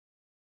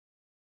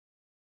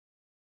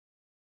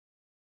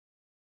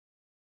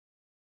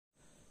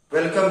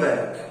Welcome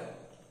back.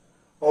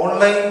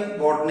 Online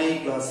botany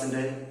class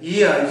inde ee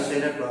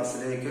aayishile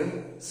classile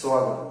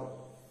swagam.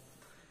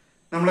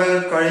 Nammal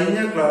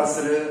kazhinja class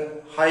il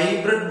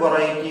hybrid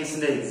varieties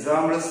inde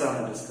examples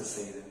aanu discuss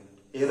cheythu.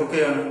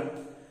 Edokkeyanu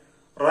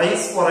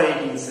rice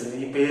varieties il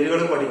ee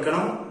perukal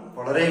padikkanam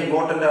valare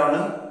important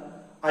aanu.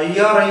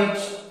 IR8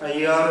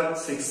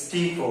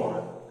 IR64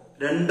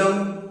 രണ്ടും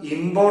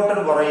imported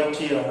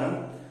variety ആണ്.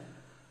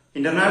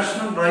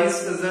 International Rice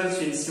Research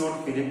Institute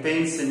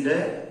Philippines ന്റെ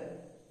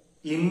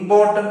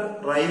imported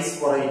rice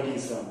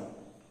varieties ആണ്.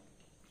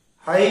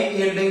 High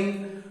yielding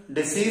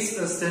disease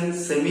resistant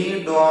semi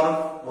dwarf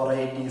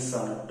varieties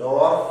ആണ്.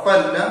 Dwarf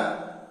അല്ല,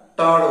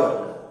 tall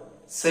അല്ല,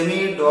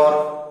 semi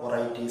dwarf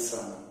varieties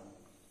ആണ്.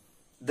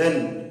 Then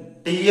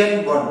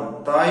TN1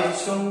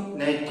 Taichung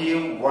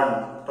native 1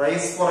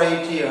 rice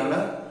variety ആണ്.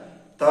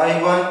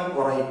 Taiwan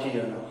variety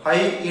ആണ്.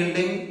 High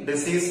yielding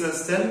disease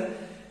resistant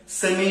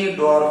semi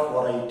dwarf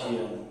variety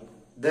ആണ്.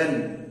 Then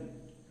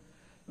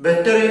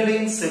better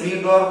yielding semi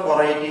dwarf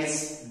varieties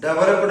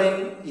developed in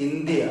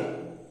India.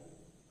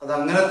 അത്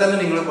അങ്ങനെ തന്നെ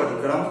നിങ്ങൾ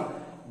പഠിക്കണം.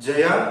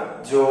 ജയ,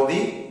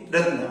 ജ്യോതി,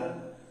 രത്ന.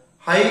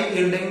 High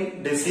yielding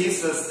disease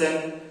resistant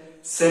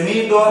semi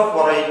dwarf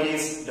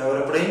varieties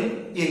developed in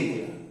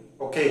India.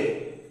 Okay.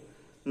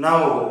 Now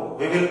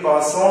we will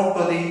pass on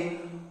to the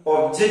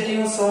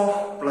objectives of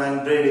plant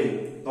breeding.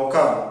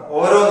 നോക്കാം,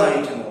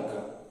 ഓരോന്നായിട്ട്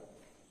നോക്കാം.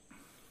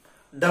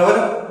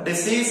 Develop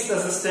disease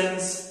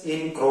resistance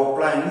in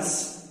croplands,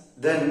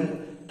 then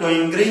to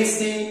increase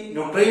the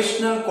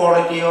nutritional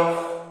quality of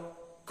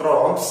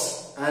crops,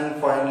 and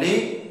finally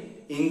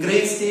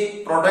increase the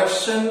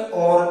production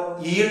or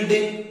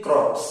yielding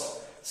crops.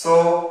 So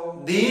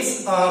these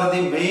are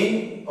the main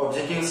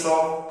objectives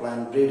of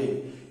plant breeding.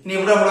 ഇനി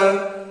ഇവിടെ നമ്മൾ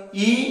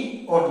ഈ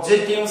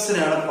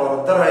ഒബ്ജക്റ്റീവ്സിനാണ്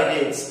further ആയിട്ട്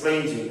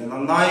explain ചെയ്യുന്നത്.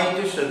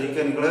 നന്നായിട്ട്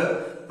ശ്രദ്ധിക്കുക, നിങ്ങൾ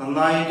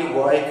നന്നായിട്ട്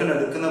വായിക്കണം,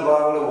 എടുക്കുന്ന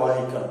ഭാഗങ്ങൾ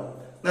വായിക്കണം,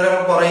 എന്നാലും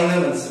നമ്മൾ പറയുന്നത്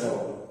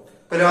മനസ്സിലാവുള്ളൂ.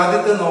 ഇപ്പൊ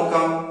ആദ്യത്തെ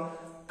നോക്കാം,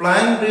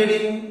 പ്ലാന്റ്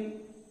ബ്രീഡിംഗ്.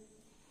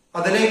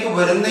 അതിലേക്ക്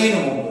വരുന്നതിന്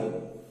മുമ്പ്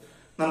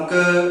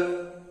നമുക്ക്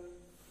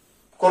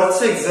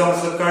കുറച്ച്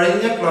എക്സാമ്പിൾസ്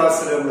കഴിഞ്ഞ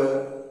ക്ലാസ്സിൽ നമ്മൾ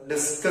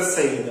ഡിസ്കസ്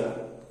ചെയ്ത,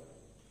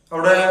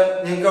 അവിടെ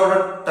നിങ്ങൾക്ക് അവിടെ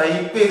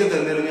ടൈപ്പ് ചെയ്ത്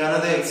തന്നിരുന്നു,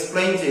 ഞാനത്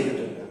എക്സ്പ്ലെയിൻ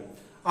ചെയ്തിട്ടില്ല.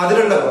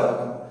 അതിലുള്ള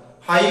ഭാഗം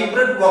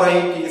ഹൈബ്രിഡ്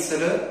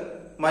വെറൈറ്റീസിൽ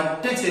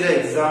മറ്റ് ചില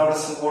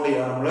എക്സാമ്പിൾസ്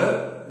കൂടിയാണ് നമ്മൾ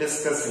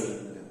ഡിസ്കസ്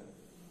ചെയ്യുന്നത്.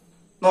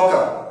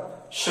 നോക്കാം,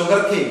 ഷുഗർ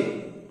കെയിൻ.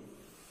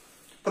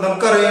 ഇപ്പൊ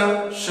നമുക്കറിയാം,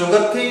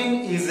 sugar cane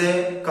is A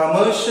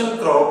commercial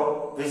crop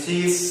which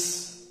is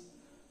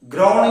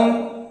grown in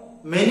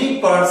many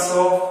parts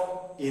of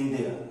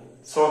India.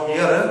 So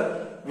here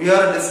we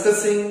are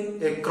discussing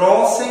A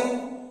crossing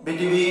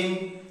between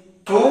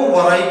two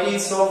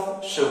varieties of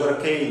sugar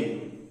cane.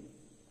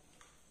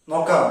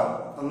 നോക്കാം,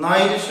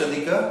 നന്നായിട്ട്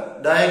ശ്രദ്ധിക്കുക,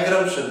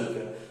 diagram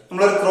ശ്രദ്ധിക്കുക.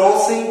 നമ്മളൊരു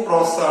crossing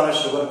process ആണ്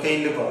sugar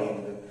കെയിനിൽ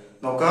പറയുന്നത്.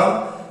 നോക്കാം,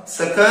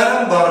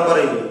 Saccharum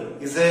barberi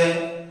is a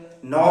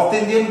North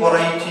Indian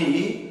variety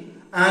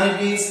and it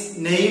is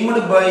named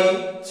by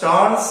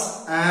Charles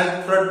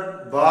Alfred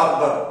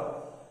Barber,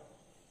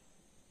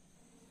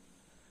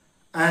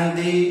 and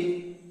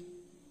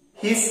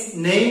his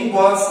name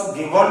was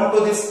given to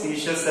the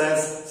species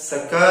as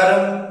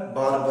Saccharum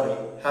barberi,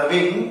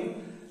 having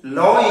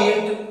low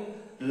yield,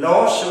 low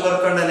sugar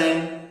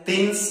content,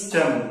 thin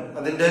stem.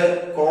 Adinte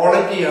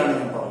quality aanu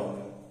njan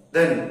parayunnu.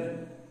 Then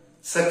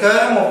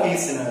Saccharum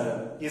officinarum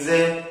is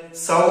a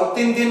South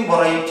Indian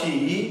variety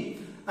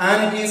and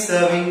it is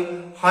having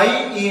high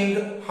yield,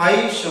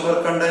 high sugar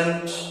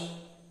content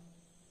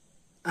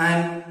and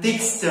thick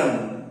stem,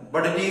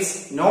 but it is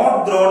not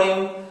grown in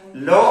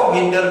low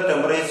winter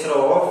temperature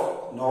of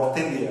North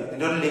India. This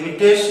is a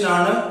limitation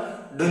aanu,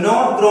 do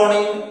not grown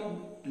in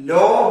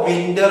low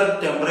winter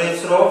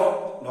temperature of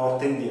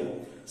North India.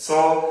 So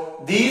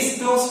these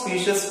two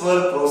species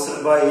were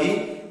crossed by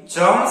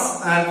Charles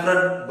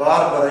Alfred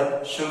Barber,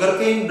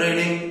 Sugarcane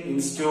Breeding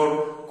Institute,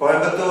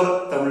 Coimbatore,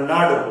 Tamil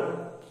Nadu.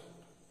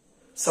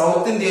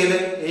 South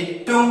India's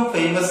ഏറ്റവും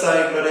famous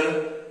ആയിട്ടുള്ള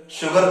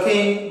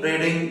ഷുഗർകെയിൻ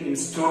breeding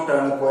institute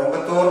ആണ്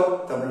Coimbatore,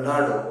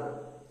 Tamil Nadu.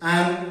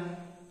 And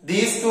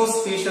these two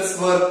species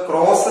were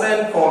crossed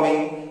and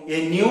forming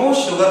a new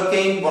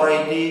sugarcane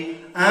variety,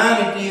 and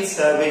it is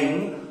having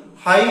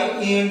high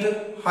yield,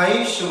 high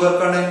sugar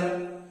content,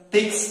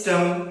 thick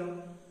stem,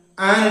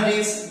 and it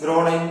is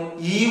grown in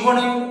even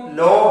in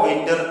low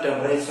winter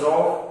temperature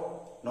of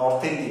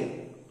North India.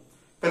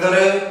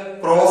 ഇതൊരു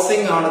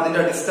crossing ആണ്. അതിന്റെ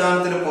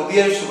അടിസ്ഥാനത്തിൽ പുതിയ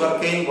sugar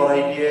cane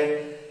വെറൈറ്റിയെ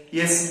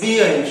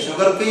SBI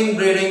ഷുഗർകെയിൻ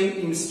breeding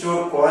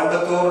institute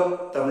Coimbatore,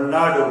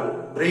 Tamil Nadu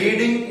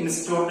breeding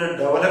institute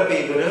develop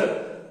ചെയ്തൊരു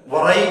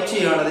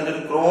വെറൈറ്റിയാണ്. അതിന്റെ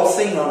ഒരു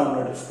crossing ആണ്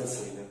നമ്മൾ ഡിസ്കസ്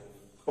ചെയ്തത്.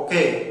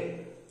 ഓക്കെ,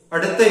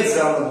 അടുത്ത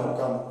എക്സാമ്പിൾ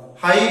നോക്കാം,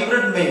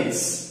 ഹൈബ്രിഡ്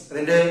മെയിൽസ്.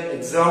 അതിന്റെ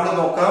എക്സാമ്പിൾ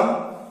നോക്കാം.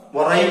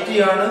 വെറൈറ്റി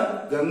ആണ്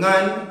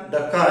ഗംഗാൻ,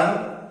 Deccan.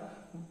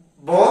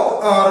 Both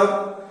are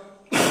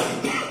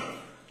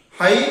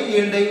high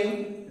yielding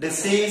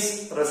disease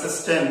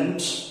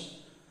resistant,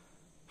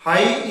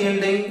 high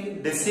yielding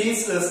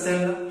disease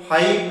resistant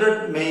hybrid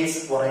maize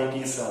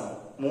varieties ആണ്.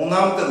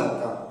 മൂന്നാമത്തെ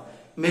നോക്കാം,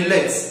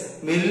 millets.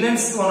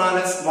 Millets എന്ന്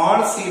പറഞ്ഞാൽ സ്മാൾ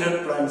സീഡഡ്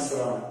പ്ലാന്റ്സ്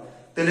ആണ്.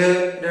 ഇതില്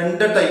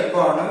രണ്ട്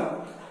ടൈപ്പാണ്,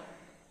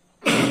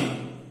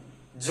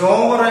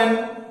 ജോവർ ആൻഡ്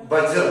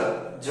ബജ്റ.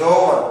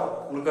 ജോവർ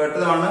നമ്മൾ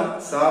കേട്ടതാണ്,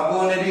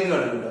 സാബൂനരി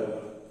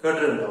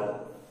കേട്ടിട്ടുണ്ടാവും.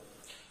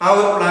 ആ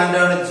ഒരു പ്ലാന്റ്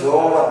ആണ്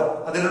ജോവർ.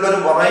 അതിലുള്ള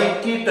ഒരു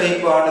വെറൈറ്റി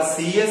ടൈപ്പ് ആണ്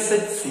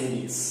CSH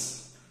series.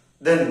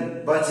 Then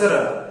bajra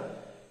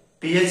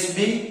PHB,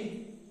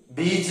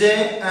 BJ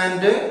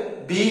and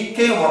BK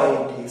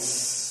varieties.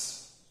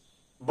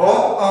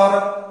 Both are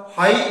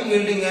high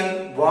yielding and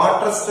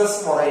water stress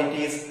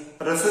varieties,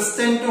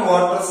 resistant to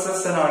water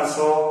stress and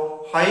also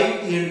high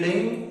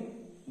yielding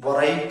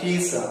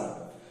varieties ആണ്.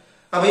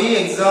 അപ്പൊ ഈ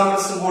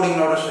എക്സാമ്പിൾസും കൂടി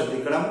നിങ്ങളവിടെ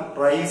ശ്രദ്ധിക്കണം.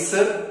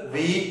 റൈസ്,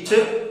 വീറ്റ്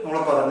നമ്മൾ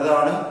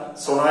പറഞ്ഞതാണ്,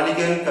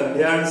 സൊണാലിക്കയിൽ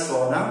Kalyan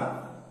Sona.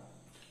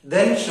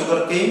 Then sugar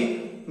cane,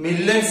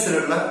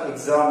 മില്ലറ്റ്സിലുള്ള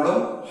എക്സാമ്പിളും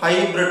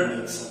hybrid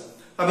മീറ്റ്സും.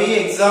 അപ്പൊ ഈ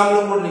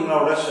എക്സാമ്പിളും കൂടി നിങ്ങൾ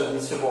അവിടെ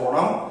ശ്രദ്ധിച്ചു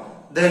പോകണം.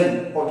 ദെൻ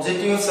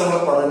ഒബ്ജക്റ്റീവ്സ് നമ്മൾ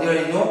പറഞ്ഞു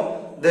കഴിഞ്ഞു.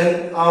 ദെൻ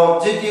ആ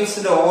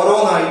ഒബ്ജക്റ്റീവ്സിന്റെ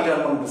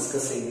ഓരോന്നായിട്ടാണ് നമ്മൾ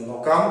ഡിസ്കസ് ചെയ്ത്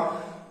നോക്കാം.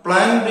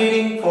 Plant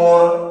breeding four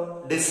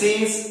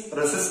disease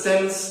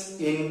resistance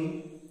in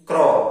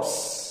crops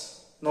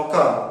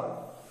നോക്കാം.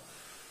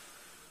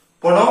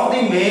 One of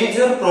the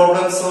major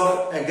problems of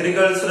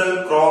agricultural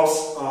crops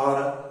are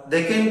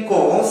they can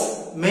cause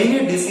many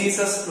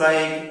diseases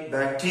like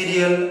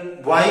bacterial,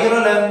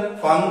 viral and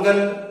fungal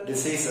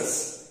diseases.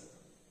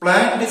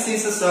 Plant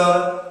diseases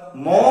are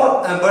more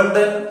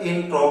abundant in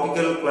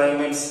tropical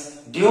climates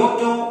due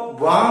to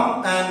warm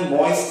and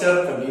moisture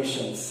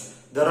conditions.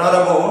 There are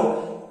about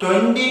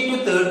 20 to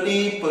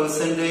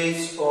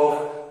 30% of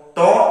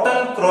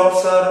total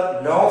crops are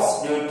lost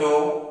due to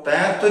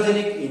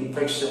pathogenic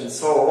infections.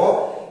 So,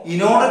 in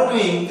order to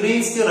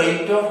increase the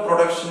rate of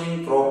production in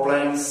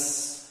croplands,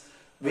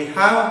 we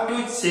have to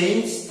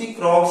change the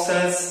crops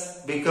as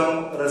become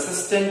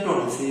resistant to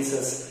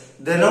diseases.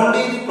 Then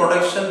only the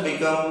production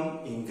become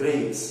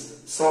increase.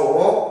 So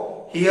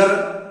here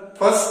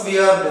first we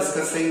are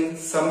discussing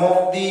some of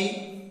the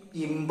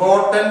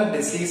important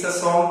diseases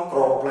on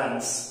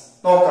croplands.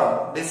 നോക്കാം,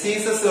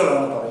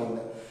 ഡിസീസസുകളാണ്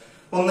പറയുന്നത്.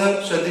 ഒന്ന്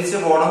ശ്രദ്ധിച്ചു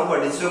പോകണം,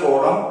 പഠിച്ചു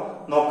പോകണം.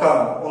 നോക്കാം,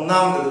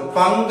 ഒന്നാമത്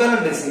fungal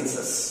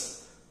diseases.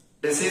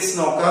 Disease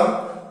നോക്കാം.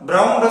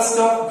 Brown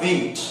rest of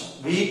wheat,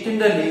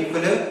 വീറ്റിന്റെ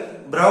ലീഫില്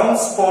brown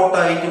spot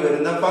ആയിട്ട്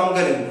വരുന്ന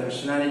fungal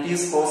infection, and it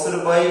is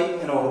caused by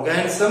an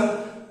organism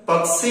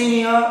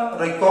Puccinia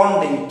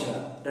recondita.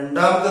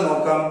 രണ്ടാമത്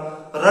നോക്കാം,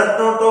 red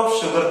rote of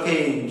sugar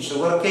cane.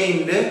 Sugar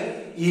കെയിനിന്റെ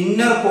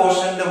inner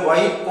പോർഷന്റെ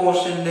white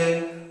പോർഷന്റെ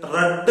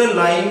red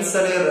lines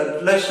അല്ലെങ്കിൽ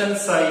റെഡ്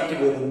ലഷൻസ് ആയിട്ട്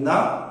വരുന്ന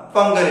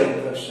fungal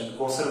infection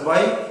caused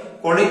by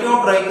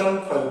കൊളിറ്റോട്രൈക്കം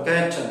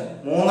ഫൾക്കാറ്റം.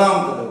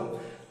 മൂന്നാമത്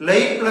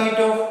late blight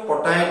of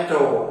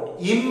potato,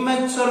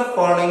 immature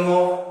falling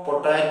of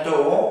potato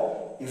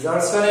is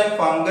also a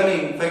fungal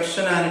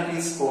infection and it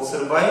is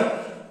caused by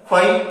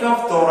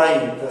Phytophthora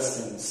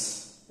infestans.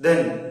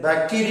 Then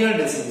bacterial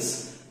disease,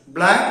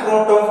 black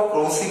rot of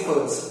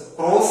cruciferous.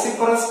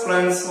 Cruciferous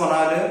plants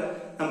പറഞ്ഞാല്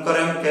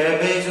നമുക്കറിയാം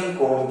കാബേജും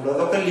cauliflower,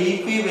 അതൊക്കെ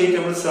leafy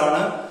vegetables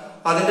ആണ്.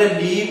 അതിന്റെ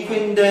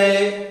ലീഫിന്റെ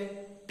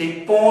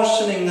tip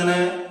portion ഇങ്ങനെ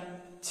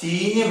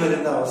ചീഞ്ഞു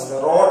വരുന്ന അവസ്ഥ,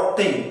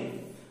 rotting,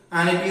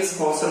 and it is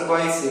caused by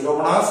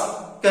Pseudomonas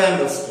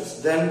campestris.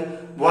 Then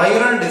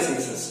viral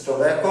diseases,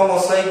 tobacco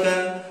mosaic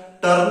and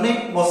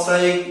turnip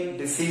mosaic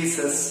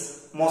diseases.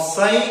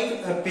 Mosaic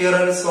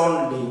appearance on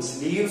leaves.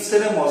 Leaves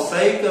in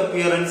mosaic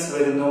appearance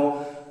വരുന്നു.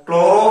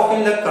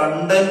 ക്ലോറോഫിലിന്റെ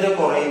കണ്ടന്റ്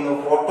കുറയുന്നു,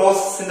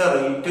 ഫോട്ടോസിന്റെ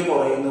rate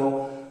കുറയുന്നു,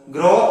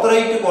 growth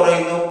rate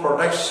കുറയുന്നു,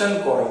 production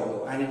കുറയുന്നു.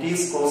 And it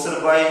is caused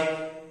by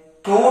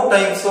two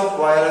types of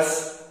virus.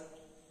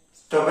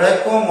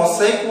 Tobacco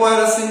mosaic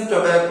virus in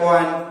tobacco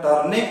and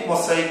turnip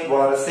mosaic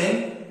virus in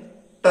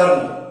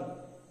turnip.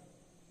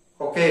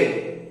 Okay.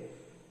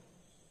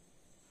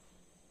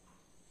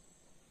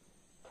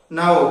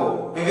 Now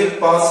we will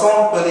pass on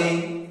to the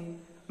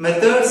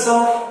methods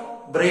of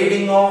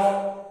breeding of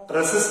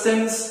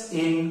resistance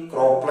in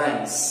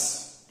croplands.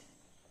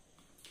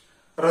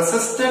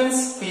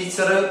 Resistance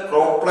feature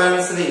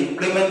croplands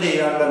implement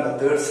ചെയ്യാനുള്ള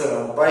methods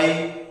by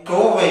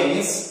two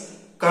ways,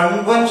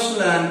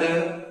 conventional and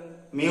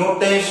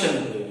mutation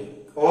breeding.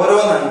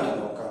 ഓരോന്നായിട്ട്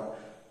നോക്കാം.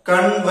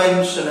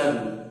 Conventional,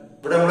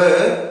 ഇവിടെ നമ്മള്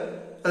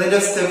അതിന്റെ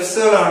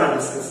സ്റ്റെപ്സുകളാണ്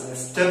discuss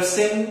ചെയ്യുന്നത്. Steps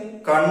in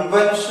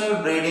conventional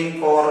breeding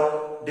four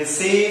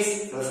disease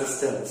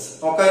resistance.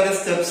 നോക്കാം, അതിന്റെ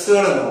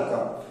സ്റ്റെപ്സുകൾ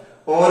നോക്കാം.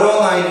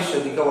 ഓരോന്നായിട്ട്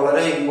ശ്രദ്ധിക്കുക,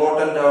 വളരെ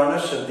ഇമ്പോർട്ടന്റ് ആണ്,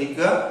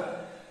 ശ്രദ്ധിക്കുക.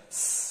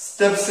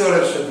 സ്റ്റെപ്സുകൾ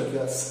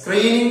ശ്രദ്ധിക്കുക.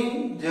 Screening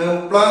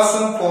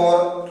ജെർംപ്ലാസം four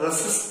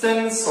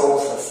resistant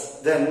sources,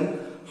 then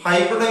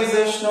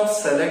hybridization of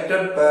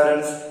selected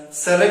parents,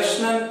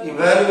 selection and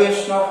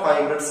evaluation of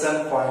hybrids, and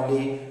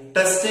finally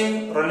testing,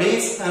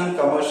 release and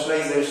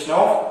commercialization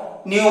of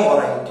new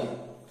variety.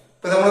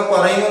 ഇപ്പൊ നമ്മൾ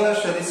പറയുന്നത്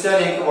ശ്രദ്ധിച്ചാൽ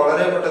എനിക്ക്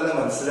വളരെ പെട്ടെന്ന്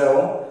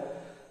മനസ്സിലാവും.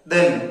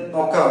 ദെൻ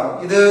നോക്കാം,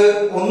 ഇത്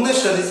ഒന്ന്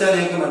ശ്രദ്ധിച്ചാൽ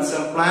എനിക്ക്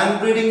മനസ്സിലാവും. പ്ലാൻ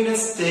ബ്രീഡിംഗിന്റെ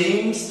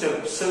സെയിം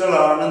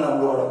സ്റ്റെപ്സുകളാണ്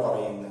നമ്മളിവിടെ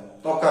പറയുന്നത്.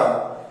 നോക്കാം,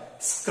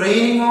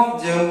 screening of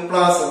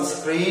ജെർംപ്ലാസം.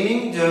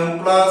 Screening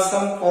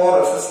ജെർംപ്ലാസം four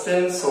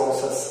resistant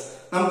sources.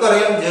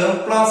 നമുക്കറിയാം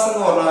ജെർംപ്ലാസം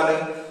എന്ന് പറഞ്ഞാല്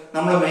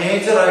നമ്മൾ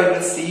മേജർ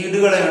ആയിട്ട്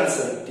സീഡുകളെയാണ്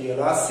സെലക്ട്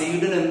ചെയ്യുക. ആ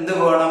സീഡിന് എന്ത്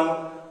വേണം?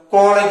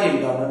 ക്വാളിറ്റി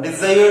ഉണ്ടാവണം,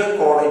 ഡിസൈർഡ്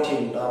ക്വാളിറ്റി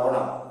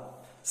ഉണ്ടാവണം.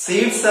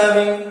 Seeds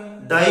having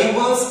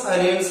diverse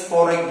alliance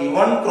for A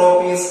given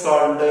crop is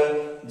called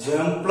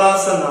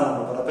ജേംപ്ലാസ് എന്നാണ്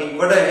പറയുന്നത്. അപ്പൊ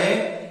ഇവിടെ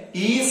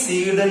ഈ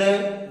സീഡിന്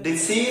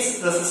ഡിസീസ്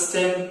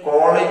റെസിസ്റ്റന്റ്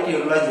ക്വാളിറ്റി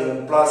ഉള്ള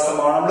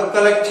ജേംപ്ലാസമാണ് നമ്മൾ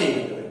കളക്ട്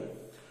ചെയ്യുന്നത്.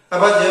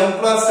 അപ്പൊ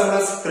ജേംപ്ലാസ്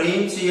നമ്മൾ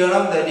സ്ക്രീൻ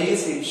ചെയ്യണം. That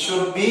is it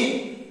should be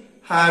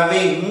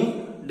having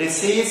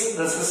disease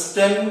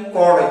resistant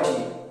quality.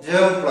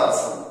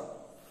 Germplasm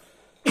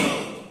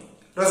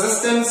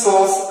resistant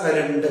source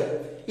അതിലുണ്ട്.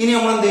 ഇനി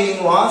നമ്മൾ എന്ത്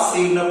ചെയ്യുന്നു, ആ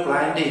സീഡിനെ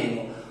പ്ലാന്റ്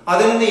ചെയ്യുന്നു.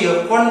 അതിൽ നിന്ന്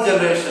F1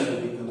 ജനറേഷൻ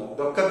ലഭിക്കുന്നു.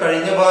 ഇതൊക്കെ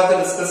കഴിഞ്ഞ ഭാഗത്ത്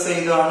ഡിസ്കസ്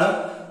ചെയ്താണ്,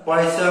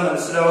 വായിച്ചാൽ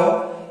മനസ്സിലാവും.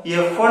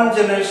 F1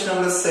 ജനറേഷൻ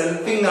നമ്മൾ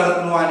സെൽഫിംഗ്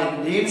നടത്തുന്നു. And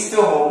it leads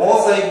to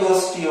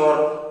ഹോമോസൈഗോസിറ്റി or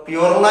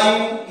pure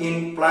line in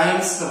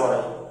plants എന്ന്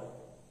പറയും.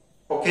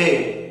 ഓക്കെ,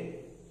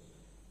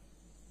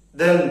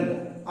 ദെൻ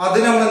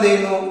അതിന് നമ്മൾ എന്ത്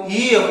ചെയ്യുന്നു,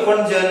 ഈ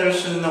F1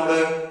 ജനറേഷൻ നമ്മൾ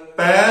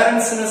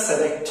പാരന്റ്സിനെ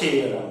സെലക്ട്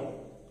ചെയ്യണം.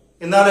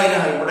 എന്നാലും അതിന്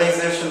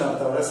ഹൈബ്രിഡൈസേഷൻ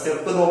നടത്താം. അവിടെ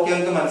സ്റ്റെപ്പ് നോക്കിയാൽ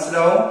നമുക്ക്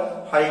മനസ്സിലാവും.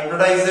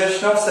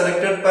 ഹൈബ്രിഡൈസേഷൻ ഓഫ്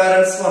സെലക്ടഡ്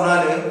പാരന്റ്സ്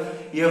പറഞ്ഞാല്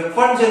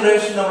F1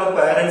 ജനറേഷൻ നമ്മൾ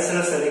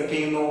പാരന്റ്സിനെ സെലക്ട്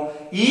ചെയ്യുന്നു.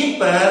 ഈ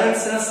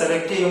പാരന്റ്സിനെ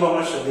സെലക്ട് ചെയ്യുമ്പോൾ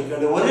നമ്മൾ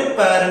ശ്രദ്ധിക്കേണ്ടത്, ഒരു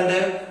പാരന്റ്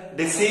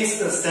ഡിസീസ്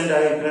റെസിസ്റ്റന്റ്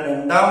ആയിരിക്കണം,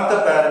 രണ്ടാമത്തെ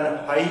പാരന്റ്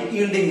ഹൈ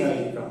ഈൽഡിംഗ്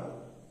ആയിരിക്കണം.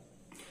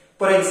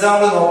 ഫോർ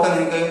എക്സാമ്പിൾ നോക്കാം,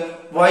 നിങ്ങൾക്ക്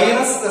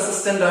വൈറസ്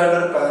റെസിസ്റ്റന്റ് ആയിട്ടുള്ള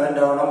ഒരു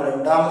പാരന്റ് ആവണം,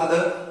 രണ്ടാമത്തത്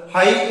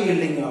ഹൈ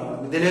ഈൽഡിംഗ് ആവണം.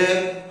 ഇതില്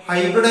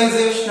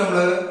ഹൈബ്രിഡൈസേഷൻ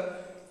നമ്മൾ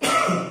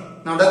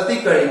നടത്തി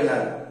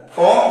കഴിഞ്ഞാൽ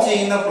ഫോം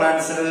ചെയ്യുന്ന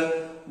പ്ലാന്റ്സിൽ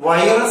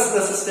വൈറസ്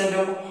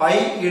റെസിസ്റ്റന്റും ഹൈ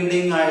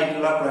ഈൽഡിംഗ്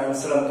ആയിട്ടുള്ള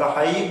പ്ലാന്റ്സ് നമുക്ക്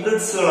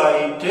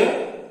ഹൈബ്രിഡ്സുകളായിട്ട്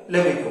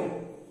ലഭിക്കും.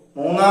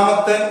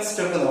 മൂന്നാമത്തെ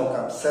സ്റ്റെപ്പ്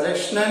നോക്കാം,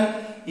 selection and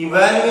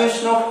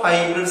evaluation of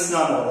hybrids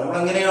എന്നാണ് പറയുന്നത്. നമ്മൾ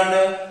എങ്ങനെയാണ്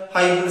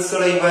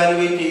ഹൈബ്രിഡ്സുകളെ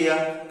ഇവാലുവേറ്റ് ചെയ്യുക?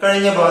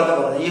 കഴിഞ്ഞ ഭാഗത്ത്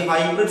പറഞ്ഞു, ഈ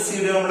ഹൈബ്രിഡ്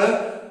സീഡ് നമ്മൾ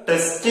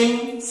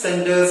ടെസ്റ്റിംഗ്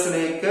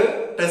സെന്റേഴ്സിലേക്ക്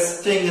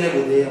ടെസ്റ്റിങ്ങിന്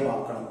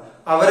വിധേയമാക്കണം.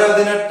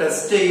 അവരതിനെ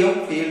ടെസ്റ്റ് ചെയ്യും,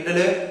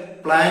 ഫീൽഡില്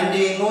പ്ലാന്റ്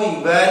ചെയ്യുന്നു,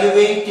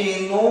 ഇവാലുവേറ്റ്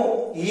ചെയ്യുന്നു.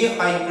 ഈ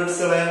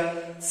ഹൈബ്രിഡ്സുകളെ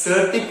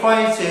സർട്ടിഫൈ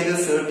ചെയ്ത്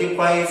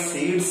സർട്ടിഫൈഡ്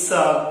സീഡ്സ്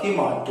ആക്കി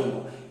മാറ്റുന്നു.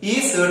 ഈ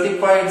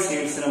സർട്ടിഫൈഡ്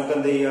സീഡ്സ് നമുക്ക്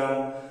എന്ത് ചെയ്യാം,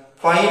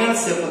 ഫൈനൽ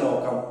സ്റ്റെപ്പ്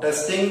നോക്കാം,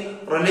 testing,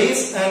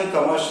 release and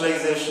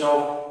commercialisation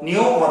of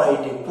new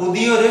variety.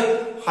 പുതിയൊരു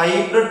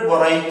ഹൈബ്രിഡ്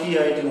വെറൈറ്റി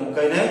ആയിട്ട്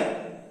നമുക്കതിനെ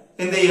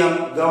എന്ത് ചെയ്യാം,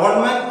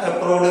 ഗവൺമെന്റ്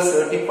അപ്രൂവ്ഡ്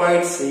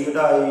സർട്ടിഫൈഡ്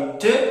സീഡ്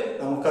ആയിട്ട്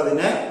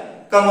നമുക്കതിനെ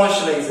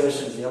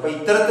കമേഴ്ഷ്യലൈസേഷൻ ചെയ്യാം. അപ്പൊ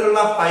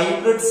ഇത്തരത്തിലുള്ള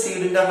ഹൈബ്രിഡ്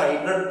സീഡിന്റെ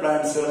ഹൈബ്രിഡ്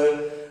പ്ലാന്റ്സുകൾ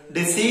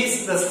ഡിസീസ്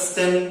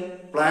റെസിസ്റ്റന്റ്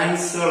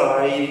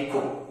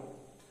പ്ലാന്റ്സുകളായിരിക്കും.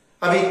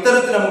 അപ്പൊ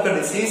ഇത്തരത്തിൽ നമുക്ക്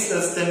ഡിസീസ്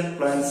റെസിസ്റ്റന്റ്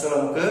പ്ലാന്റ്സുകൾ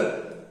നമുക്ക്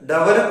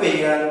ഡെവലപ്പ്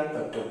ചെയ്യാൻ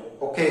പറ്റും.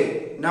 Okay,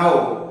 now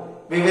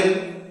we will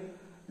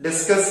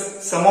discuss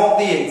some of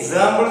the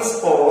examples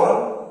for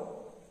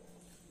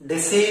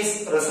disease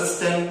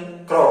resistant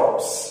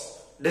crops.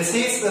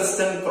 Disease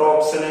resistant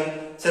ക്രോപ്സിന്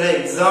ചില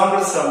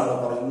എക്സാമ്പിൾസ് ആണ്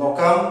പറയുന്നത്.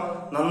 നോക്കാം,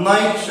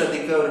 നന്നായി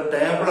ശ്രദ്ധിക്കുക. ഒരു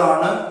ടേബിൾ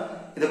ആണ്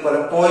ഇത്,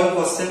 പലപ്പോഴും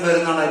ക്വസ്റ്റ്യൻ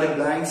വരുന്നതാണ്. അതിൽ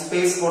ബ്ലാങ്ക്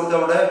സ്പേസ് കൊടുത്ത്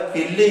അവിടെ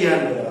ഫില്ല് ചെയ്യാൻ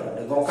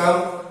വരാറുണ്ട്. നോക്കാം,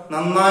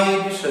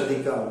 നന്നായിട്ട്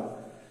ശ്രദ്ധിക്കാം.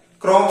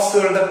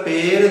 ക്രോപ്സുകളുടെ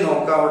പേര്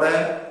നോക്കാം. അവിടെ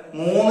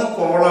 3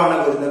 കോളാണ്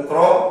വരുന്നത്.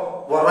 Crop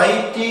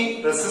variety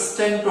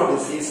resistant to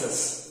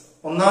diseases.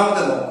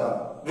 ഒന്നാമത് നോക്കാം,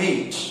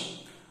 വീറ്റ്.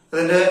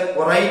 അതിന്റെ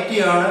വെറൈറ്റി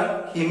ആണ്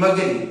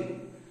Himagiri.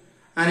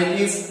 And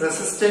it is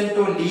resistant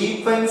to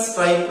leaf and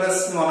stripe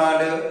rest എന്ന്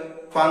പറഞ്ഞാല്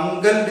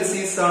ഫംഗൽ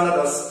ഡിസീസ് ആണ്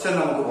റസ്റ്റ്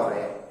എന്ന് നമുക്ക്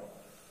പറയാം.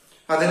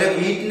 അതിലെ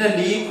വീറ്റിന്റെ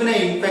ലീഫിനെ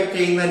ഇൻഫെക്ട്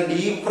ചെയ്യുന്ന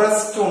ലീഫ്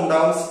റസ്റ്റ്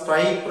ഉണ്ടാവും,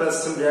 സ്ട്രൈപ്പ്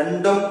റസ്റ്റും,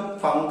 രണ്ടും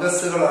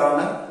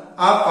ഫംഗസുകളാണ്.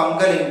 ആ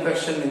ഫംഗൽ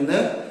ഇൻഫെക്ഷൻ നിന്ന്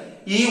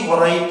ഈ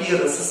വെറൈറ്റി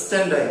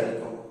റെസിസ്റ്റന്റ്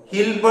ആയിരിക്കും.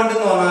 ഹിൽബണ്ട്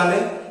എന്ന് പറഞ്ഞാല്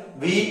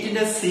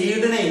വീറ്റിന്റെ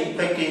സീഡിനെ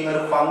ഇൻഫെക്ട് ചെയ്യുന്ന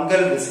ഒരു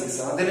ഫംഗൽ ഡിസീസ്,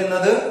 അതിൽ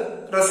നിന്നത്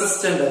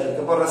റെസിസ്റ്റന്റ്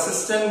ആയിരിക്കും. അപ്പൊ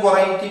റെസിസ്റ്റന്റ്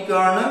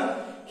വെറൈറ്റിക്കാണ്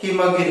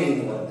ഹിമഗിരി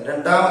എന്ന് പറയുന്നത്.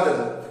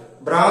 രണ്ടാമത്തത്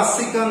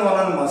ബ്രാസിക്ക എന്ന്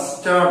പറഞ്ഞാൽ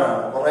മസ്റ്റാർഡ്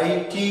ആണ്.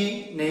 വെറൈറ്റി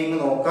നെയിം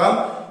നോക്കാം,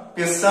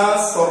 പിസ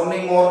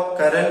സൊർണിമോർ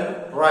കരൻ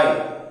റൈ.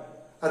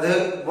 അത്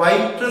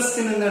വൈറ്റ്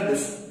റസ്റ്റിൽ നിന്ന്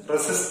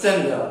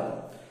റെസിസ്റ്റന്റ് ആണ്.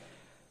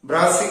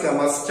 ബ്രാസിക്ക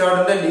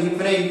മസ്റ്റാർഡിന്റെ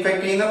ലീഫിനെ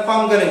ഇൻഫെക്ട് ചെയ്യുന്ന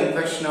ഫംഗൽ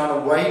ഇൻഫെക്ഷൻ ആണ്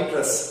വൈറ്റ്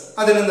റസ്റ്റ്,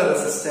 അതിൽ നിന്ന്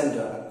റെസിസ്റ്റന്റ്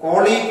ആണ്.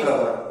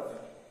 കോളിഫ്ലവർ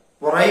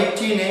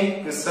വെറൈറ്റി നെയിം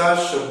പിസ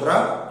ശുഭ്ര,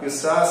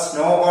 പിസ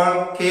സ്നോബാൾ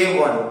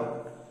K1.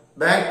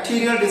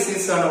 ബാക്ടീരിയൽ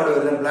ഡിസീസ് ആണ് ഇവിടെ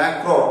വരുന്നത്.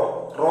 ബ്ലാക്ക് റോട്ട്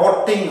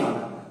റോട്ടിംഗ്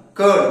ആണ്.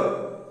 കേൾ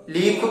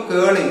ലീഫ്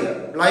കേൾ ചെയ്യുക.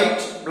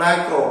 Blight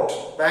black rote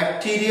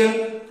bacterial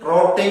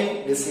rotting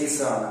disease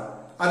ആണ്,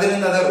 അതിൽ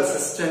നിന്ന് അത്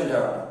റെസിസ്റ്റന്റ്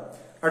ആണ്.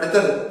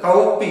 അടുത്തത്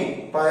കൗപ്പി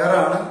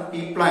പയറാണ്.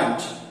 ഈ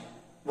plant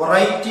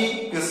variety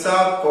pizza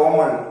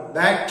Komal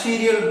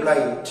bacterial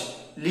blight,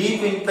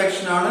 leaf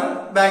infection ആണ്,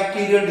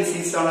 ബാക്ടീരിയൽ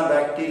ഡിസീസ് ആണ്,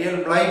 ബാക്ടീരിയൽ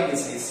ബ്ലൈറ്റ്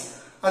ഡിസീസ്,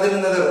 അതിൽ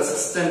നിന്നത്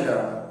റെസിസ്റ്റന്റ്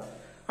ആണ്.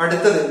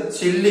 അടുത്തത്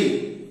ചില്ലി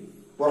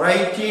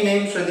വെറൈറ്റി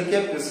നെയിം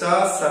ശ്രദ്ധിക്കുക, pizza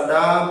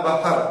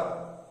സഡാബഹർ.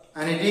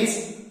 And it is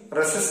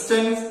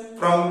resistant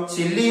from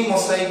chilli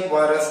mosaic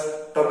virus,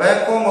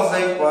 tobacco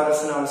mosaic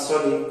virus and also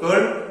leaf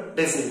curl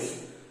disease.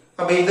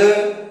 അപ്പൊ ഇത്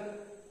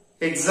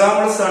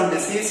examples ആണ്.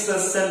 ഡിസീസ്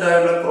റെസിസ്റ്റന്റ്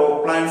ആയിട്ടുള്ള ക്രോപ്പ്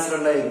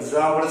പ്ലാന്റ്സിലുള്ള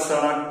എക്സാമ്പിൾസ്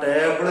ആണ്.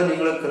 ടേബിള്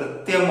നിങ്ങൾ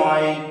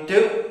കൃത്യമായിട്ട്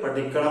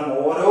പഠിക്കണം,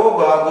 ഓരോ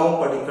ഭാഗവും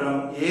പഠിക്കണം.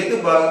 ഏത്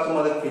ഭാഗത്തും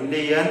അത് ഫില്ല്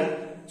ചെയ്യാൻ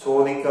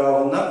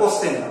ചോദിക്കാവുന്ന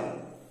ക്വസ്റ്റ്യൻ ആണ്.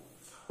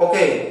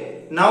 Okay,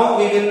 now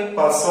we will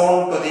pass on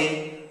to the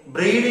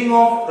breeding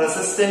of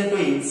resistant to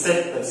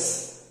insect pests.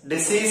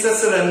 Diseases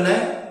തന്നെ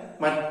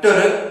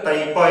മറ്റൊരു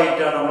ടൈപ്പ്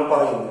ആയിട്ടാണ് നമ്മൾ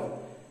പറയുന്നത്.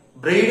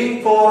 Breeding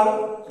four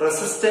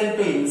resistant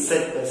to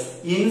insect pest.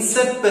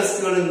 Insect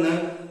പെസ്റ്റുകളിൽ നിന്ന്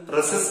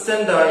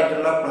റെസിസ്റ്റന്റ്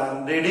ആയിട്ടുള്ള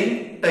പ്ലാന്റ് ബ്രീഡിംഗ്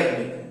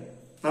ടെക്നിക്.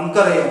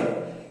 നമുക്കറിയാം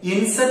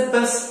insect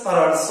pests are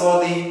also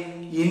the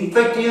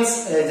infectious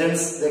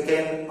agents. They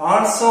can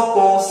also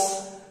cause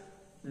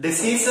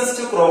diseases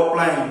to crop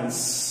plants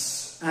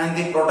and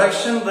the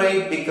production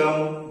rate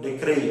become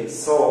decreased.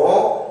 So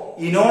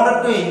in order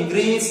to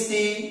increase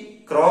the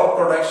crop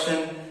production,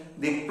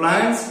 the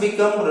plants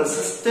become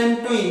resistant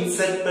to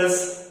insect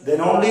pests, then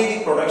only the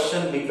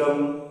production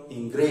become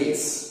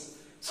increase.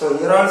 So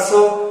here also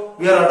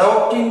we are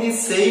adopting the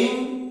same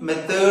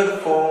method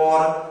for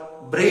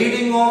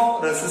breeding of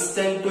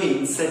resistant to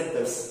insect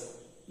pests.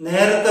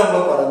 നേരത്തെ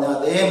നമ്മൾ പറഞ്ഞ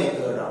അതേ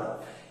മെത്തേഡാണ്.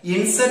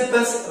 Insect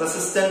pest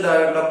resistant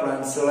ആയിട്ടുള്ള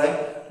പ്ലാന്റ്സുകളെ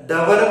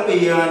develop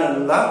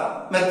ചെയ്യാനുള്ള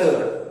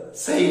method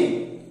same.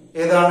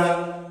 ഏതാണ്?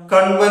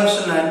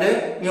 Convention and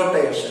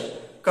mutation.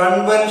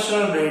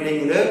 Conventional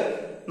ബ്രീഡിംഗില്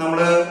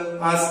നമ്മൾ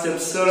ആ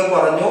സ്റ്റെപ്സുകൾ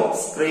പറഞ്ഞു.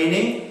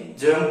 Screening,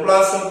 germ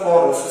plasm four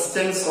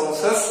resistant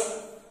sources.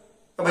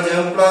 അപ്പൊ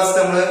ജേം പ്ലാസം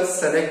നമ്മൾ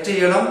സെലക്ട്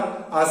ചെയ്യണം.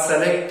 ആ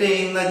സെലക്ട്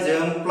ചെയ്യുന്ന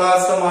ജേം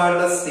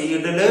പ്ലാസമായുള്ള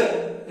സീഡില്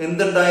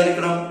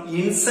എന്തുണ്ടായിരിക്കണം?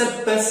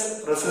 ഇൻസെക്ട് പെസ്റ്റ്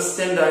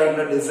റെസിസ്റ്റന്റ്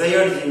ആയിട്ടുള്ള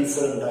ഡിസൈർഡ് ജീൻസ്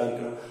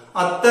ഉണ്ടായിരിക്കണം.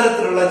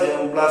 അത്തരത്തിലുള്ള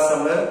ജേം പ്ലാസ്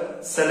നമ്മൾ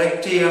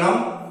സെലക്ട് ചെയ്യണം.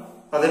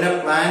 അതിനെ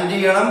പ്ലാന്റ്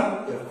ചെയ്യണം.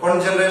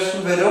 F1 ജനറേഷൻ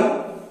വരും.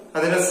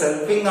 അതിന്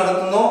സെൽഫിംഗ്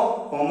നടത്തുന്നു.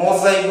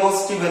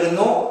 ഹോമോസൈഗോസിറ്റി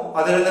വരുന്നു.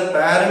 അതിൽ നിന്ന്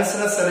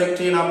പാരന്റ്സിനെ സെലക്ട്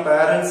ചെയ്യണം.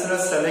 പാരന്റ്സിനെ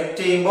സെലക്ട്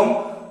ചെയ്യുമ്പോൾ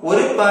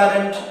ഒരു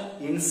പാരന്റ്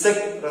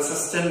ഇൻസെക്ട്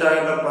റെസിസ്റ്റന്റ്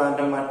ആയിട്ടുള്ള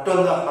പ്ലാന്റ്,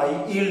 മറ്റൊന്ന് ഹൈ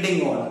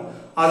ഈൽഡിംഗുമാണ്.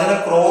 അതിനെ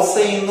ക്രോസ്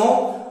ചെയ്യുന്നു.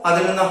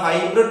 അതിൽ നിന്ന്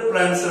ഹൈബ്രിഡ്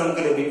പ്ലാന്റ്സ്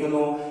നമുക്ക്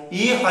ലഭിക്കുന്നു.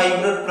 ഈ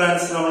ഹൈബ്രിഡ്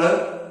പ്ലാന്റ്സ് നമ്മൾ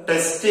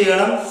ടെസ്റ്റ്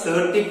ചെയ്യണം.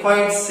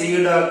 സർട്ടിഫൈഡ്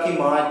സീഡ് ആക്കി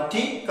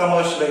മാറ്റി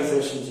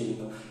കമേഴ്ഷ്യലൈസേഷൻ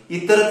ചെയ്യുന്നു.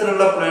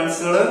 ഇത്തരത്തിലുള്ള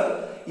പ്ലാന്റ്സുകൾ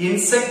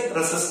insect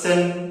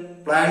resistant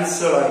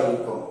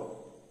പ്ലാന്റ്സുകളായിരിക്കും.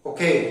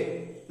 Okay,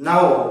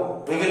 now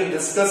we will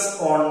discuss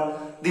on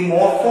the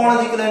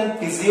morphological and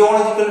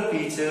physiological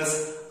features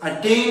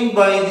attained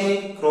by the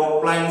crop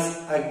plants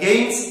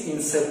against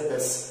insect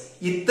pests.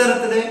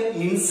 ഇത്തരത്തില്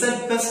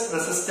ഇൻസെക്ട് പെസ്റ്റ്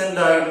റെസിസ്റ്റന്റ്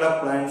ആയിട്ടുള്ള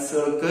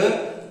പ്ലാന്റ്സുകൾക്ക്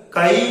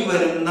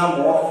കൈവരുന്ന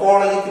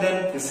മോർഫോളജിക്കൽ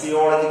ആൻഡ്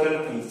ഫിസിയോളജിക്കൽ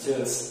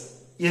ഫീച്ചേഴ്സ്.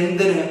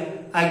 എന്തിന്?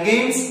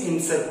 Against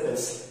insect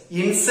pest.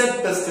 Insect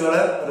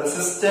പെസ്റ്റുകളെ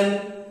resistant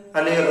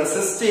അല്ലെങ്കിൽ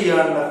resist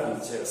ചെയ്യാനുള്ള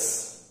features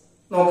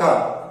നോക്കാം.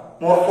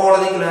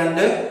 Morphological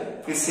and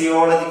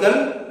physiological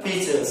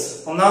features.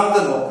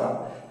 ഒന്നാമത് നോക്കാം.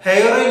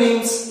 Hairy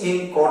leaves in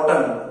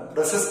cotton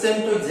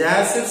resistant to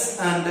ജാസിഡ്സ്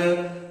and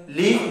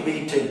leaf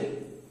ബീറ്റിൽ.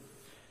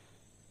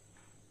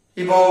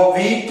 ഇപ്പോ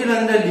വീറ്റിൽ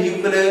അതിന്റെ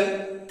ലീഫില്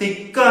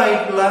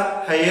തിക്കായിട്ടുള്ള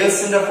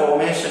ഹെയർസിന്റെ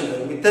ഫോർമേഷൻ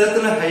വരും.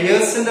 ഇത്തരത്തിലുള്ള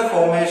ഹെയർസിന്റെ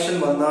ഫോർമേഷൻ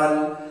വന്നാൽ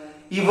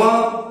ഇവ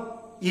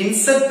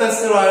ഇൻസെക്ട്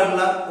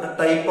പെസ്റ്റുകളായിട്ടുള്ള ഒരു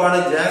ടൈപ്പാണ്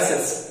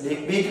ജാസിഡ്സ്.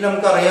 ലീഫ് ബീറ്റിൽ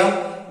നമുക്കറിയാം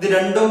ഇത്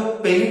രണ്ടും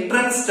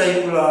പെനിട്രൻസ്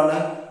ടൈപ്പുകളാണ്,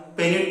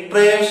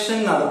 പെനിട്രേഷൻ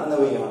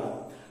നടത്തുന്നവയാണ്.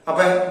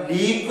 അപ്പൊ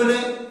ലീഫില്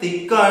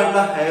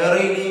തിക്കായിട്ടുള്ള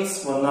ഹെയറി ലീവ്സ്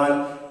വന്നാൽ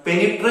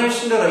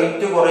പെനിട്രേഷന്റെ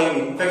റേറ്റ് കുറയും,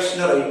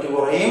 ഇൻഫെക്ഷന്റെ റേറ്റ്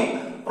കുറയും,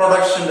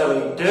 പ്രൊഡക്ഷന്റെ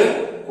റേറ്റ്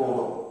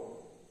കൂടും.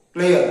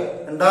 ക്ലിയർ?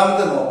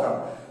 രണ്ടാമത്തെ നോക്കാം.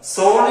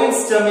 Solid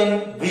stem in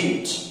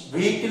wheat.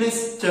 വീറ്റിൽ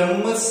stem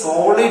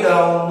solid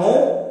ആവുന്നു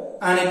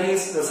and it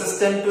is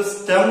resistant to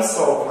stem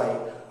സോഫ്ലൈ.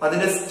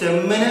 അതിന്റെ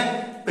സ്റ്റെമ്മിനെ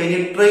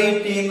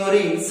പെനിട്രേറ്റ് ചെയ്യുന്ന ഒരു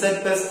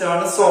ഇൻസെക്ട് പെസ്റ്റ്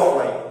ആണ്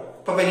സോഫ്ലൈ.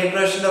 ഇപ്പൊ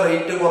പെനിട്രേഷന്റെ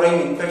റേറ്റ് കുറയും,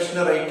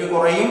 ഇൻഫെക്ഷന്റെ റേറ്റ്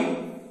കുറയും,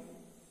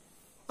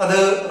 അത്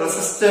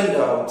റെസിസ്റ്റന്റ്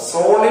ആവും.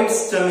 Solid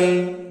stem in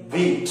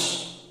wheat.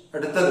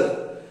 അടുത്തത്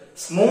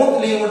smooth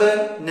lived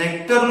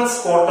നെക്ടർലെസ്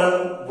cotton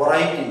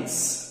varieties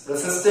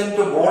resistant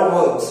to ball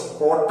works.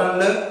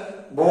 കോട്ടണില്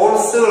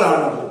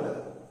ബോൾസുകളാണ്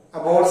വരുന്നത്. ആ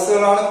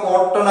ബോൾസുകളാണ്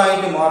കോട്ടൺ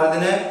ആയിട്ട് മാറി.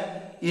 ഇതിനെ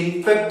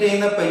ഇൻഫെക്ട്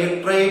ചെയ്യുന്ന,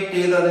 പെനിട്രേറ്റ്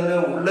ചെയ്ത് അതിന്റെ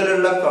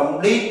ഉള്ളിലുള്ള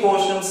കംപ്ലീറ്റ്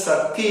പോർഷൻ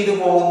സക്ക് ചെയ്ത്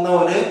പോകുന്ന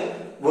ഒരു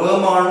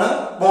വേമാണ്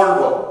ബോൾ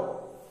വർക്ക്.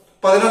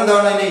 അപ്പൊ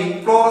അതിനെന്താണ്? അതിന്റെ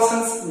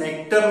ഇൻഫ്ലോറസൻസ്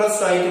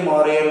നെക്ടർലെസ് ആയിട്ട്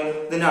മാറിയാൽ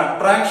ഇതിന്റെ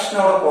അട്രാക്ഷൻ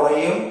അവിടെ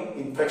കുറയും,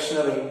 ഇൻഫെക്ഷൻ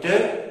റേറ്റ്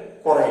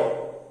കുറയും.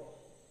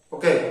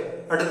 ഓക്കെ,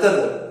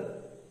 അടുത്തത്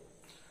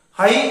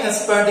high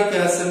aspartic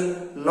acid,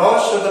 low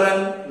sugar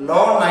and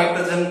law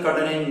nitrogen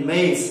content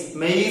maze.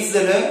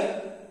 മെയ്സില്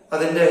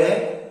അതിന്റെ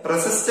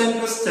റെസിസ്റ്റന്റ്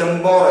ടു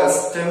സ്റ്റെംബോറസ്.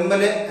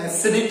 സ്റ്റെമ്മില്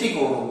അസിഡിറ്റി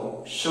കൂടുന്നു,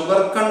 ഷുഗർ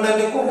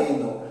കണ്ടന്റ്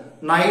കുറയുന്നു,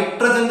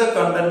 നൈട്രജന്റെ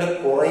കണ്ടന്റ്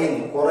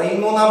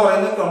കുറയുന്നു എന്നാ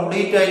പറയുന്നത്,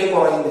 കംപ്ലീറ്റ് ആയിട്ട്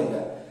കുറയുന്നില്ല.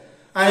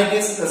 And it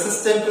is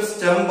resistant to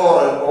stem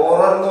borer.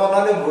 Borer എന്ന്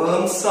പറഞ്ഞാൽ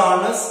വേംസ്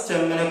ആണ്,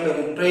 സ്റ്റെമ്മിനെ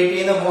പെനിട്രേറ്റ്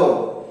ചെയ്യുന്ന വേം.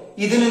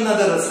 ഇതിൽ നിന്ന്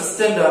അത്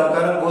റെസിസ്റ്റന്റ് ആണ്.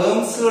 കാരണം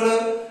വേംസുകള്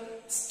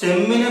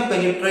സ്റ്റെമ്മിനെ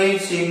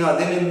പെനിട്രേറ്റ് ചെയ്യുന്ന,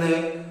 അതിൽ നിന്ന്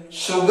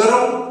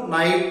ഷുഗറും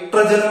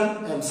നൈട്രജനും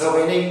അബ്സോർബ്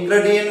ചെയ്യുന്ന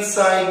ഇൻഗ്രീഡിയൻസ്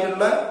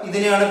ആയിട്ടുള്ള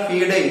ഇതിനെയാണ്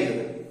ഫീഡ് ചെയ്യുന്നത്,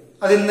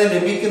 അതിൽ നിന്ന്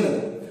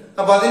ലഭിക്കുന്നത്.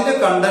 അപ്പൊ അതിന്റെ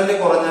കണ്ടന്റ്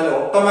കുറഞ്ഞാൽ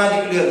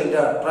ഓട്ടോമാറ്റിക്കലി അതിന്റെ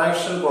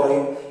അട്രാക്ഷൻ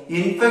കുറയും,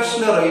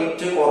 ഇൻഫെക്ഷൻ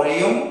റേറ്റ്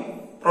കുറയും,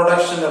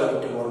 പ്രൊഡക്ഷൻ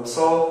റേറ്റ് കുറയും.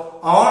 So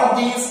all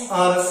these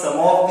are some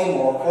of the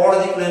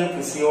morphological and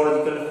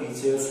physiological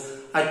features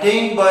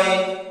attained by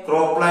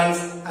crop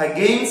plants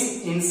against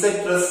insect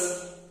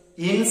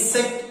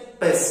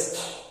pest.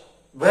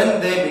 when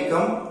they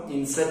become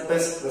insect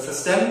pest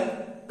resistant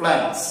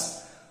plants.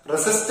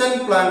 Resistant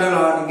പ്ലാന്റുകൾ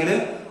ആണെങ്കിൽ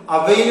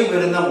അവയിൽ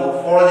വരുന്ന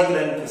morphological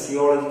and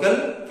physiological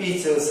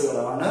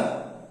ഫീച്ചേഴ്സുകളാണ്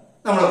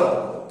നമ്മൾ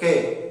പറയുന്നത്. Okay,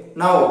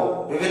 now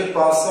we will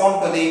pass on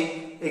to the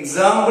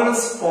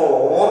examples for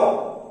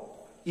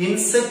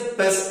insect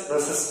pest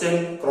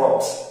resistant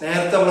crops.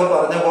 നേരത്തെ നമ്മൾ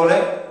പറഞ്ഞ പോലെ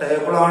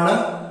ടേബിൾ ആണ്,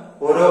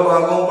 ഓരോ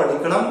ഭാഗവും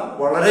പഠിക്കണം,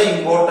 വളരെ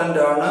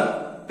ഇമ്പോർട്ടന്റ് ആണ്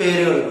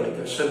പേരുകൾ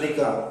പഠിക്കുക,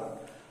 ശ്രദ്ധിക്കാം.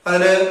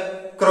 അതില്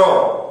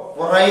ക്രോപ്പ്,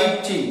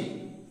 വെറൈറ്റി,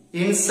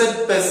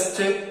 ഇൻസെക്ട്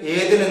പെസ്റ്റ്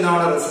ഏതിൽ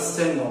നിന്നാണ്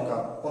റെസിസ്റ്റന്റ്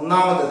നോക്കാം.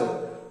 ഒന്നാമത്തത്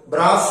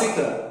ബ്രാസിക്ക,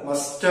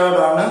 മസ്റ്റാർഡ്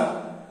ആണ്.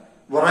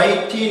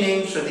 വെറൈറ്റി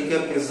നെയിം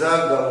ശ്രദ്ധിക്കുക, pizza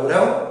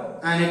Gaurav,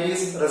 and it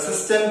is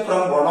resistant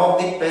from one of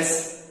the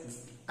pest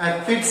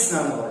aphids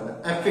എന്നാണ് പറയുന്നത്,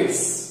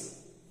 aphids.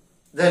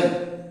 Then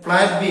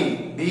flat bean,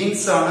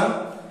 beans ആണ്.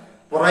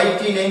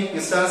 Variety name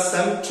Pisa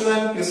sem2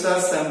 and Pisa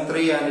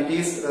sem3, and it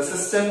is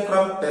resistant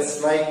from pests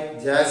like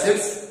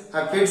jassids,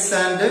 aphids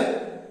and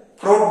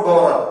fruit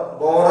borer.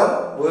 Borer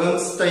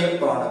worms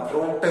type ആണ്.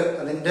 Fruit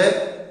അതിന്റെ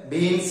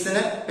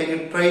beansനെ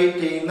penetrate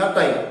ചെയ്യുന്ന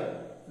type.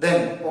 Then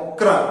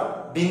okra,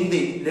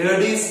 bindi,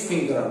 lady's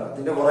finger ആണ്.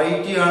 ഇതിന്റെ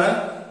variety ആണ്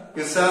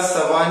Pisa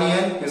savani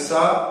and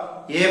Pisa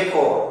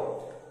a4.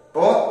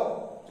 Both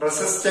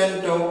resistant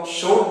to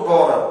shoot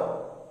borer.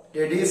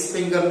 Ladies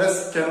ഫിംഗറിന്റെ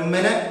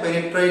സ്റ്റെമ്മിനെ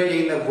penetrate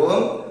ചെയ്യുന്ന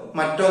വേം,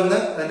 മറ്റൊന്ന്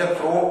അതിന്റെ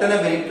ഫ്രൂട്ടിനെ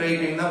പെനിട്രേറ്റ്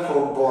ചെയ്യുന്ന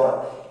ഫ്രൂട്ട് ബോറർ.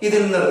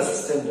 ഇതിൽ നിന്ന്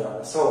റെസിസ്റ്റന്റ് ആണ്.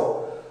 So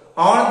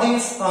all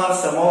these are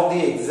some of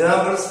the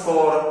examples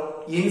for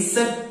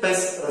insect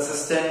pest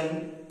resistant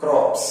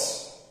crops.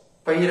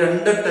 അപ്പൊ ഈ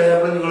രണ്ട്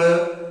ടേബിൾ നിങ്ങൾ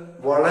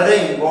വളരെ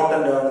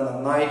ഇമ്പോർട്ടന്റ് ആണ്,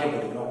 നന്നായിട്ട്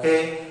പഠിക്കണം. Okay,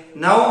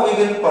 now we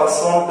will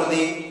pass on to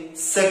the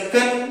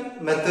second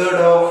method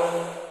of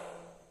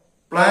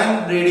plant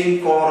breeding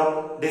for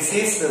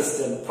disease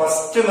resistant.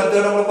 First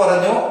method നമ്മൾ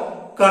പറഞ്ഞു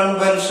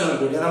കൺവെൻഷണൽ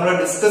ബ്രീഡിംഗ്, നമ്മൾ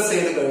ഡിസ്കസ്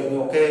ചെയ്ത് കഴിഞ്ഞു.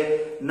 Okay,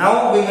 now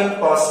we will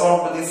pass on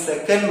to the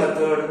second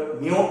method,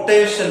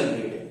 mutation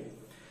breeding.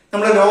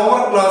 നമ്മൾ lower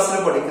ക്ലാസ്സിൽ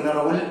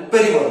പഠിക്കുന്നതാണ്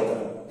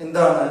ഉൽപരിവർത്തനം.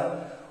 എന്താണ്?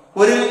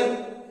 ഒരു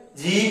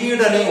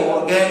ജീവിയുടെ അല്ലെങ്കിൽ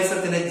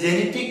ഓർഗാനിസത്തിന്റെ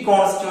ജനറ്റിക്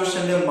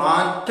കോൺസ്റ്റിറ്റ്യൂഷനിൽ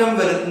മാറ്റം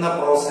വരുത്തുന്ന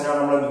പ്രോസസ്സിനാണ്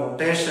നമ്മൾ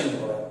മ്യൂട്ടേഷൻ എന്ന്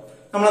പറയുന്നത്.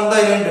 നമ്മൾ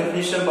എന്തായാലും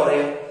ഡെഫിനിഷൻ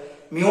പറയാം.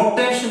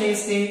 Mutation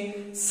is the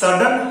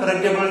sudden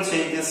heritable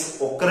changes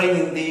occurring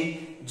in the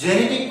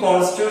genetic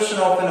constitution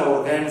of an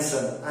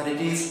organism, and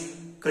it is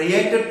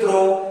created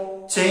through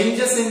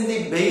changes in the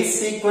base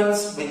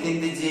sequence within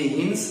the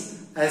genes.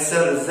 As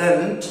a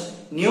result,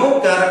 new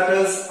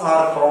characters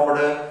are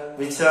formed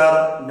which are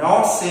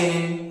not seen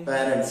in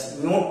parents.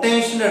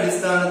 Mutation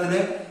അടിസ്ഥാനത്തിൽ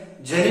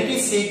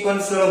genetic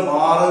സീക്വൻസുകൾ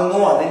മാറുന്നു,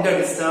 അതിന്റെ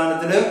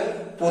അടിസ്ഥാനത്തിൽ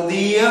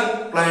പുതിയ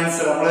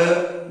plants, നമ്മള്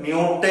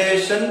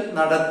mutation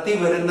നടത്തി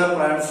വരുന്ന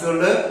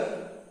പ്ലാന്റ്സുകള്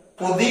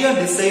പുതിയ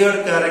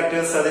desired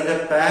characters അതിന്റെ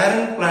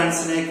പാരന്റ്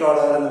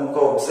പ്ലാന്റ്സിനേക്കാളാണ് നമുക്ക്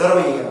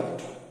ഒബ്സർവ് ചെയ്യാൻ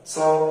പറ്റും.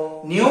 So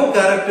new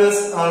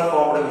characters are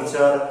formed which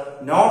are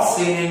not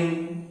seen in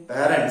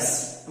parents.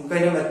 നമുക്ക്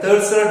അതിന്റെ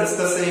മെത്തേഡ്സ്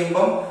ഡിസ്കസ്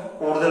ചെയ്യുമ്പോൾ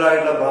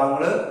കൂടുതലായിട്ടുള്ള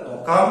ഭാഗങ്ങൾ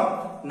നോക്കാം.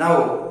 Now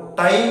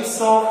types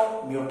of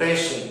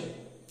mutation,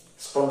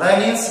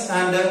 spontaneous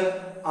and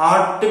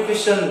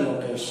artificial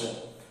mutation.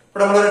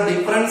 ഇവിടെ നമ്മളൊരു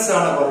ഡിഫറൻസ്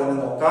ആണ്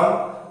പറയുന്നത്, നോക്കാം.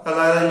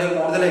 അതായത് അതിന്റെ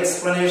കൂടുതൽ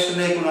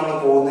എക്സ്പ്ലനേഷനിലേക്ക് നമ്മൾ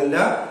പോകുന്നില്ല.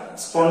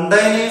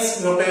 Spontaneous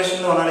mutation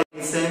എന്ന് പറഞ്ഞാൽ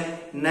is a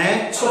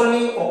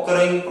naturally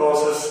occurring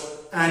process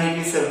and it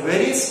is a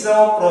very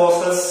slow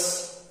process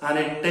and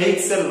it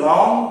takes a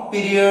long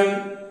period.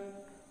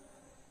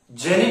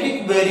 Genetic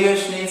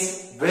variation is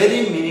very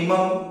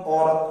minimum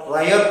or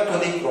rare to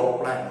the crop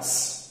plants.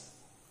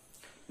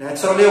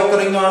 Naturally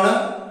occurring ആണ്,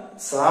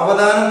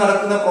 സാവധാനം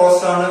നടക്കുന്ന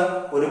process ആണ്.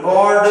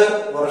 ഒരുപാട്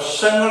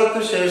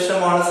വർഷങ്ങൾക്ക്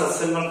ശേഷമാണ്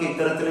സസ്യങ്ങൾക്ക്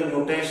ഇത്തരത്തിൽ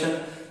mutation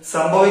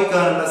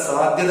സംഭവിക്കാനുള്ള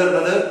സാധ്യത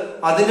ഉള്ളത്.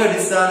 അതിന്റെ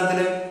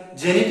അടിസ്ഥാനത്തിൽ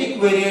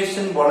ജനറ്റിക്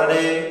വേരിയേഷൻ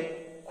വളരെ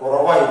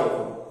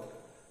കുറവായിരിക്കും.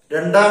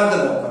 രണ്ടാമത്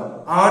നോക്കാം,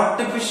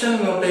 artificial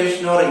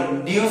mutation or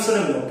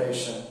induced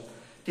mutation.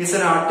 It is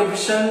N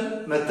artificial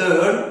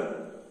method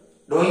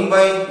doing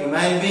by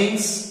human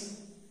beings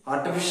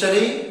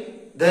artificially.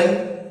 Then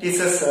it is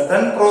a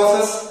sudden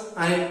process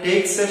and it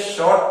takes a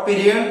short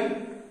period.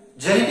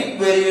 Genetic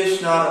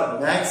variation are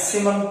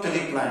maximum to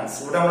the plants.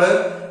 ഇവിടെ നമ്മള്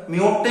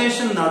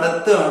mutation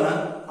നടത്തുകയാണ്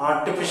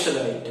artificial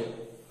ആയിട്ട്.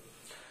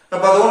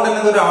 അപ്പൊ അതുകൊണ്ട്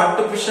തന്നെ ഇതൊരു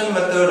artificial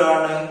method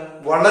ആണ്.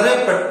 വളരെ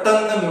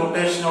പെട്ടെന്ന്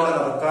മ്യൂട്ടേഷനോടെ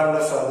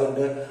നടക്കാനുള്ള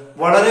സാധ്യതയുണ്ട്.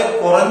 വളരെ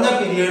കുറഞ്ഞ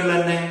പീരീഡിൽ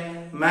തന്നെ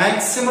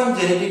മാക്സിമം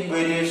ജനറ്റിക്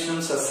വേരിയേഷൻ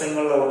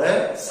സസ്യങ്ങളിലൂടെ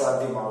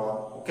സാധ്യമാവാം.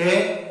 ഓക്കെ,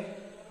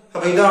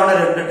 അപ്പൊ ഇതാണ്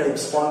രണ്ട് type,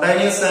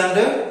 spontaneous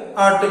and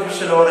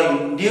artificial or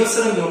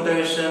induced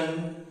mutation.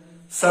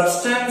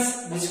 Substance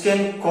which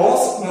can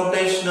cause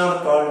mutation are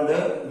called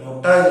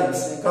mutagens.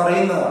 നിങ്ങൾക്ക്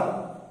അറിയുന്നതാണ്.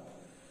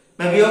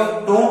 Maybe of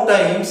two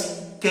types,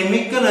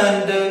 chemical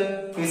and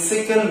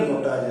physical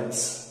mutagens.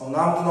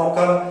 ഒന്നാമത്തെ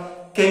നോക്കാം,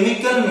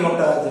 chemical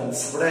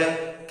mutagens. ഇവിടെ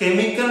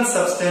chemical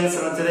substance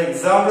ചില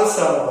examples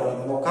ആണ്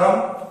പറയുന്നത്. നോക്കാം,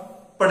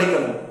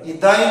 പഠിക്കണം.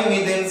 Ethyl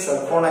methyl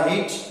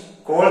സൾഫോണൈറ്റ്,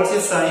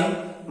 കോൾച്ചിസൈൻ,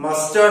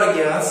 mustard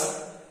gas,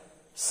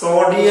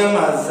 sodium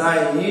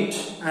aside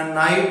and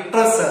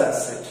nitrous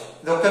acid.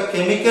 ഇതൊക്കെ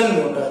കെമിക്കൽ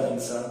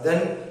മ്യൂട്ടാജൻസ് ആണ്. Then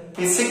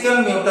physical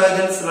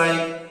mutagens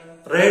like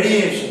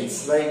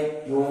radiations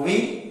like UV,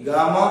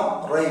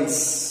 gamma rays.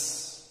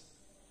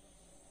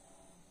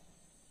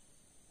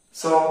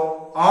 So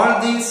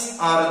all these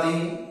are the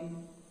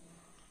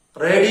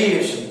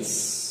radiations.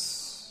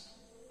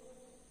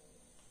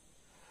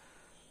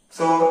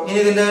 So ഇനി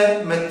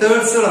ഇതിന്റെ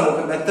മെത്തേഡ്സ്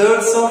നമുക്ക്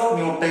മെത്തേഡ്സ് ഓഫ്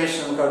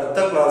മ്യൂട്ടേഷൻ നമുക്ക് അടുത്ത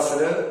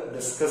ക്ലാസ്സിൽ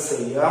discuss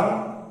ചെയ്യാം.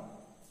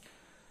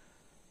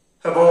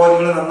 അപ്പോ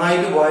നിങ്ങൾ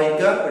നന്നായിട്ട്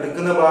വായിക്കുക,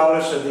 എടുക്കുന്ന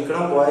ഭാഗങ്ങൾ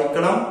ശ്രദ്ധിക്കണം,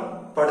 വായിക്കണം.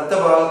 അടുത്ത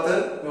ഭാഗത്ത്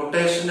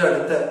മ്യൂട്ടേഷന്റെ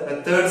അടുത്ത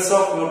മെത്തേഡ്സ്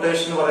ഓഫ്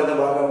മ്യൂട്ടേഷൻ പറയുന്ന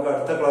ഭാഗം നമുക്ക്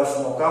അടുത്ത ക്ലാസ്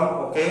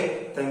നോക്കാം. Okay,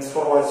 thanks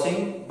for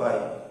watching.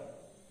 By.